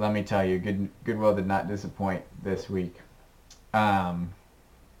let me tell you, Goodwill did not disappoint this week. Um,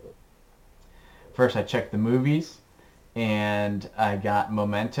 First, I checked the movies, and I got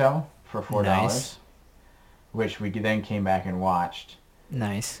Memento for $4, Nice. which we then came back and watched.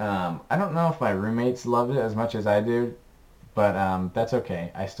 Nice. I don't know if my roommates loved it as much as I do, but that's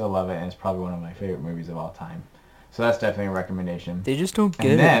okay. I still love it, and it's probably one of my favorite movies of all time. So that's definitely a recommendation. They just don't And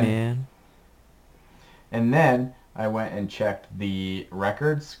get it, then, man. and then I went and checked the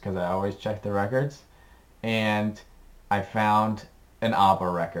records because I always check the records, and I found an ABBA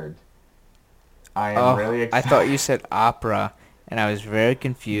record. I am Oh, really I thought excited. you said opera, and I was very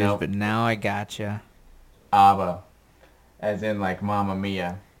confused, Nope, but now I gotcha. ABBA, as in like Mamma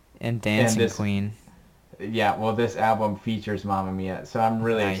Mia. And And Dancing this, Queen. yeah, well, this album features Mamma Mia, so I'm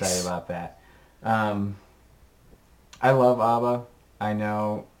really excited Nice. about that. Um, I love ABBA. I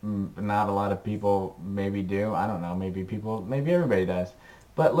know not a lot of people maybe do. I don't know. Maybe everybody does.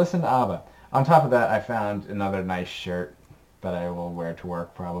 But listen to ABBA. On top of that, I found another nice shirt that I will wear to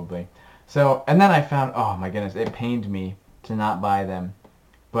work probably. So, and then I found, oh my goodness, it pained me to not buy them.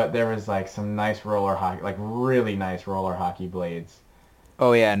 But there was like some nice roller hockey, like really nice roller hockey blades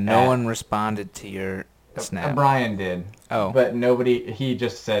Oh yeah, no at one responded to your snap. Brian did, Oh. but nobody. He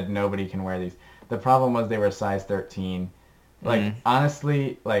just said nobody can wear these. The problem was they were size 13. Like Mm.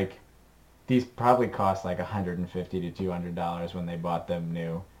 honestly, like these probably cost like $150 to $200 when they bought them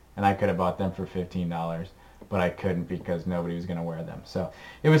new, and I could have bought them for $15, but I couldn't because nobody was gonna wear them. So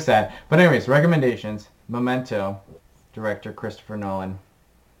it was sad. But anyways, recommendations: Memento, director Christopher Nolan,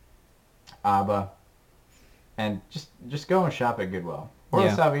 ABBA, and just go and shop at Goodwill or the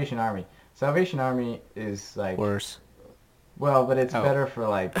Yeah. Salvation Army. Salvation Army is like, Worse. well, but it's Oh. better for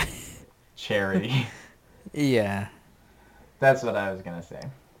like charity. Yeah. That's what I was gonna say.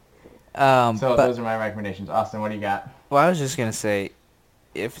 So But those are my recommendations. Austin, what do you got? well, I was just gonna say,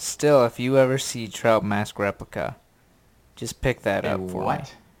 if you ever see Trout Mask Replica, just pick that A up for me.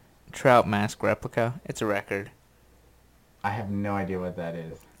 what? Trout Mask Replica. It's a record. I have no idea what that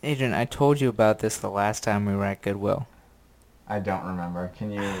is. Adrian, I told you about this the last time we were at Goodwill. I don't remember.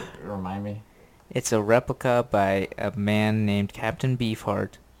 Can you remind me? It's a replica by a man named Captain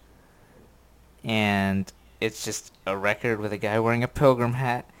Beefheart, and it's just a record with a guy wearing a pilgrim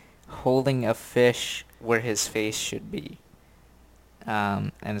hat, holding a fish where his face should be.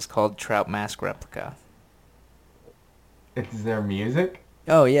 And it's called Trout Mask Replica. Is there music?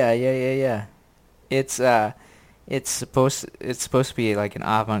 Oh yeah. It's supposed to be like an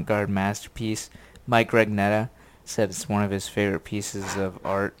avant-garde masterpiece. Mike Regnetta said it's one of his favorite pieces of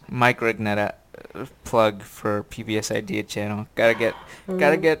art. Mike Regnetta, plug for PBS Idea Channel. Gotta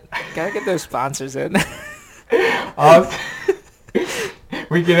get those sponsors in. Austin,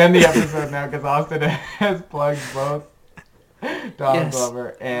 we can end the episode now because Austin has plugged both Dog Yes.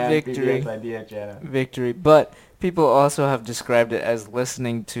 Lover and Victory. PBS Idea Channel. Victory, but people also have described it as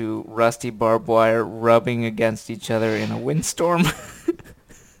listening to rusty barbed wire rubbing against each other in a windstorm.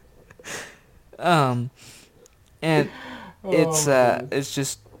 And it's Oh, my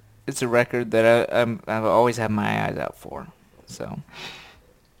goodness. it's a record that I've always had my eyes out for. So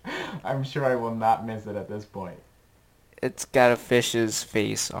I'm sure I will not miss it at this point. it's got a fish's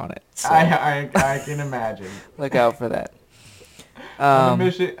face on it. So I can imagine. look out for that.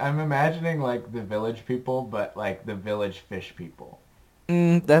 I'm imagining like the village people, but like the village fish people.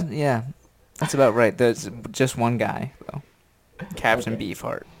 That's about right. There's just one guy though, Captain Okay.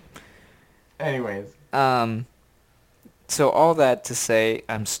 Beefheart. Anyways, So all that to say,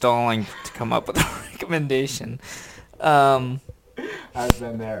 I'm stalling to come up with a recommendation. Um, I've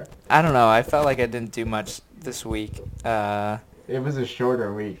been there. I don't know. I felt like I didn't do much this week. It was a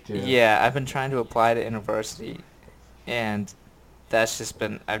shorter week too. Yeah, I've been trying to apply to university, and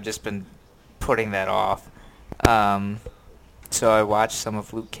I've just been putting that off. So I watched some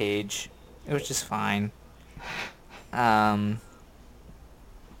of Luke Cage. It was just fine.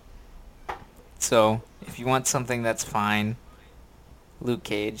 So if you want something that's fine, Luke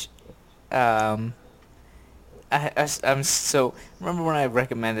Cage. I'm so remember when I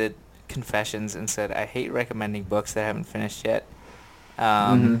recommended Confessions and said I hate recommending books that I haven't finished yet.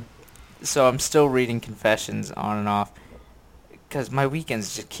 Mhm. So I'm still reading Confessions on and off because my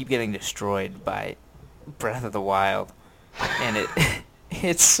weekends just keep getting destroyed by Breath of the Wild, and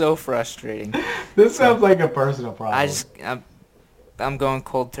it's so frustrating. This sounds like a personal problem. I'm going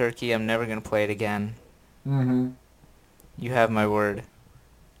cold turkey. I'm never gonna play it again. Mhm. You have my word.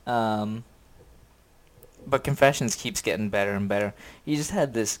 But Confessions keeps getting better and better. He just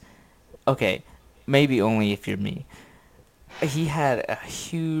had this. Okay, maybe only if you're me. He had a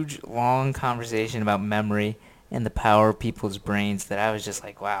huge, long conversation about memory and the power of people's brains that I was just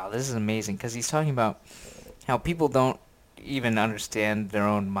like, wow, this is amazing. Because he's talking about how people don't even understand their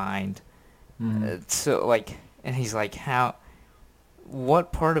own mind. Mhm. And he's like,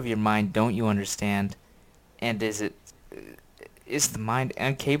 what part of your mind don't you understand? And is the mind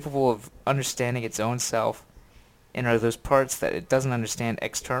incapable of understanding its own self? And are those parts that it doesn't understand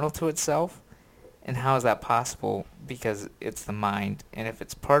external to itself? And how is that possible? Because it's the mind, and if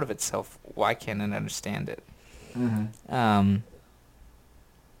it's part of itself, why can't it understand it? Mhm.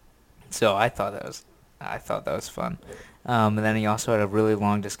 So I thought that was fun. And then he also had a really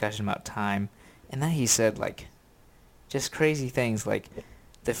long discussion about time, and then he said like, just crazy things like,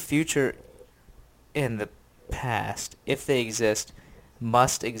 the future and the past, if they exist,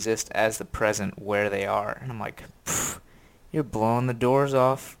 must exist as the present where they are. And I'm like, you're blowing the doors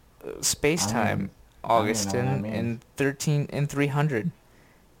off space-time, Augustine, means. in 300.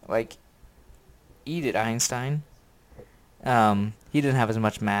 Like, eat it, Einstein. He didn't have as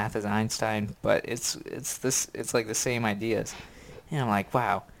much math as Einstein, but it's like the same ideas. And I'm like,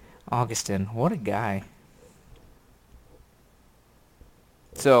 wow, Augustine, what a guy.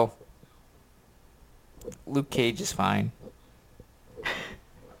 So, Luke Cage is fine.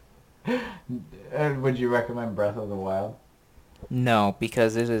 Would you recommend Breath of the Wild? No,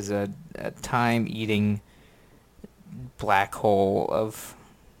 because it is a time-eating black hole of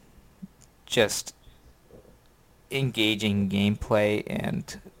just engaging gameplay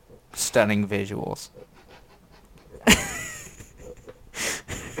and stunning visuals.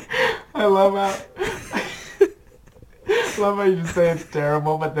 I love how you just say it's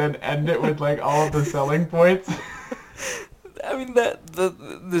terrible, but then end it with like all of the selling points. I mean that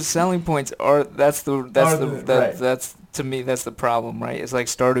the selling points are that's to me that's the problem, right? It's like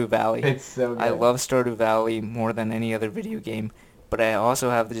Stardew Valley. It's so good. I love Stardew Valley more than any other video game, but I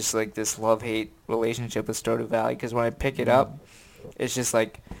also have just like this love-hate relationship with Stardew Valley because when I pick it up, it's just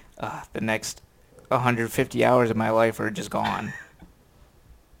like the next 150 hours of my life are just gone.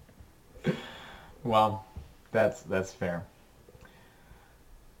 Well, that's fair.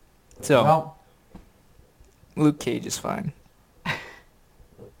 So, well, Luke Cage is fine.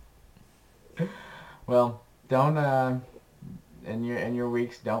 Well, don't in your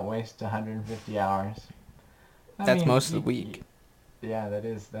weeks don't waste 150 hours. That's most of the week. Yeah,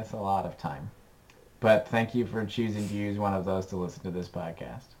 that's a lot of time. But thank you for choosing to use one of those to listen to this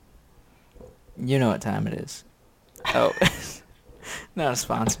podcast. You know what time it is. Oh, not a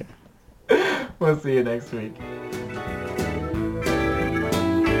sponsor. We'll see you next week.